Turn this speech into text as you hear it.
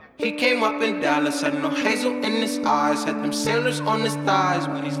He came up in Dallas, had no hazel in his eyes, had them sailors on his thighs.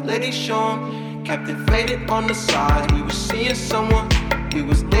 When these ladies show him, kept it faded on the sides. We was seeing someone, we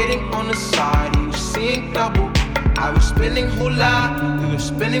was dating on the side. He was seeing double, I was spending hula. We were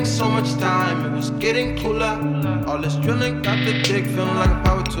spending so much time, it was getting cooler. All this drilling got the dick feeling like a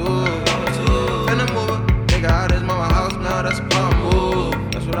power tool. Finna move it, nigga out his mama house now, that's a power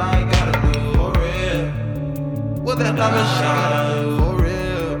move. That's what I gotta do, for real. Will that diamond shine, for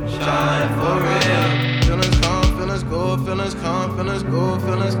real, shine for real. Feelings come, feelings go, feelings come, feelings go,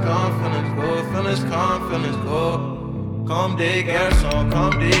 feelings come, feelings go, feelings come, feelings go. Cmme Ds Grçns,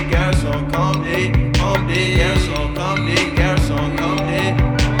 Cmme Ds Grçns, Cmme Ds